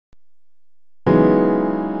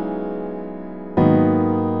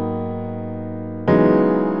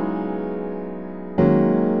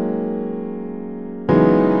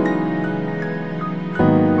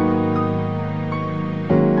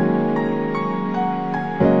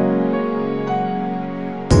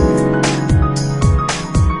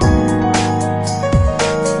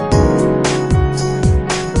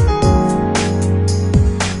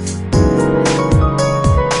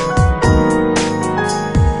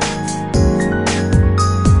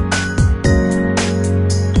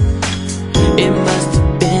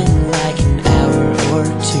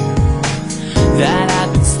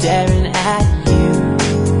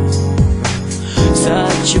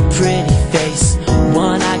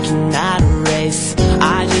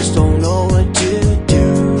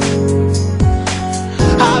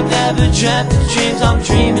dreamt the dreams I'm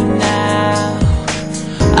dreaming now.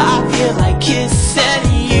 I feel like kissing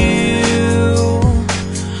you,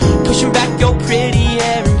 pushing back your pretty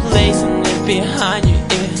hair and placing it behind your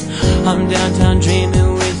ear. I'm downtown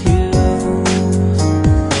dreaming with you.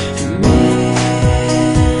 And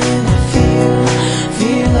man, I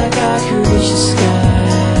feel like I could reach the sky.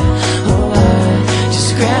 Oh, I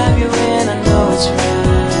just grab you and I know it's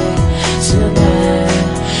right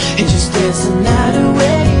tonight. And just dance the night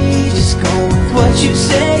away, just go with what you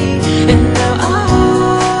say. And now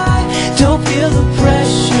I don't feel the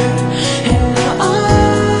pressure, and now I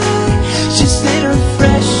just need a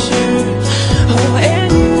refresher. Oh,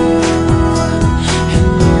 and you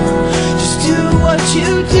just do what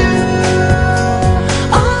you do.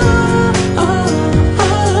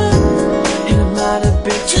 And I might have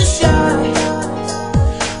been too shy.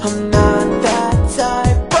 I'm not that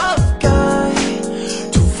type of guy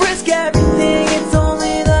to risk everything. It's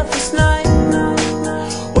only the first night.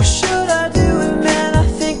 Or should I do it, man? I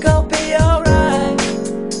think I'll be alright.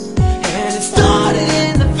 And it started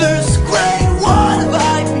in the first grade. What have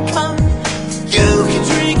I become? You can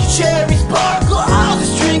drink your cherry sparkle, I'll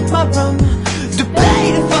just drink my rum.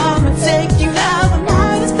 Debate if I'ma take you now, the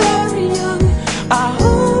night is very young. I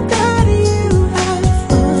hope that you had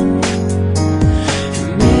fun.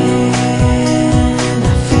 And man,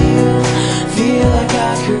 I feel like I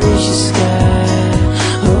could reach the sky.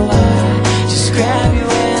 Oh, I just grab you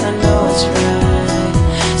and I know it's right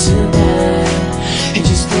tonight. And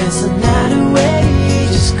just dance the night away,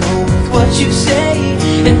 just go with what you say.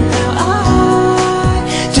 And now I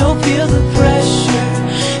don't feel the pressure,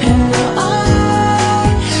 and now I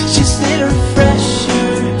just need a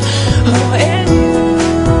refresher. Oh, and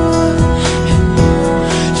you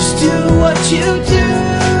just do what you do.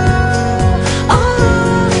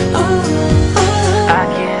 I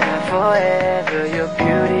can't hide forever, your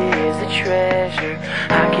beauty is a treasure.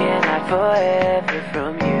 I can't hide forever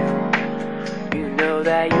from you. You know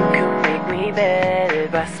that you can make me better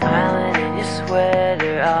by smiling in your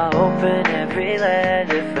sweater. I'll open every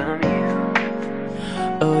letter from you.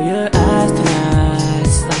 Oh, your eyes tonight,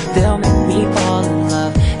 it's like they'll make me fall in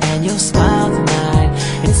love. And your smile tonight,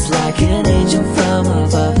 it's like an angel from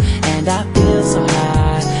above.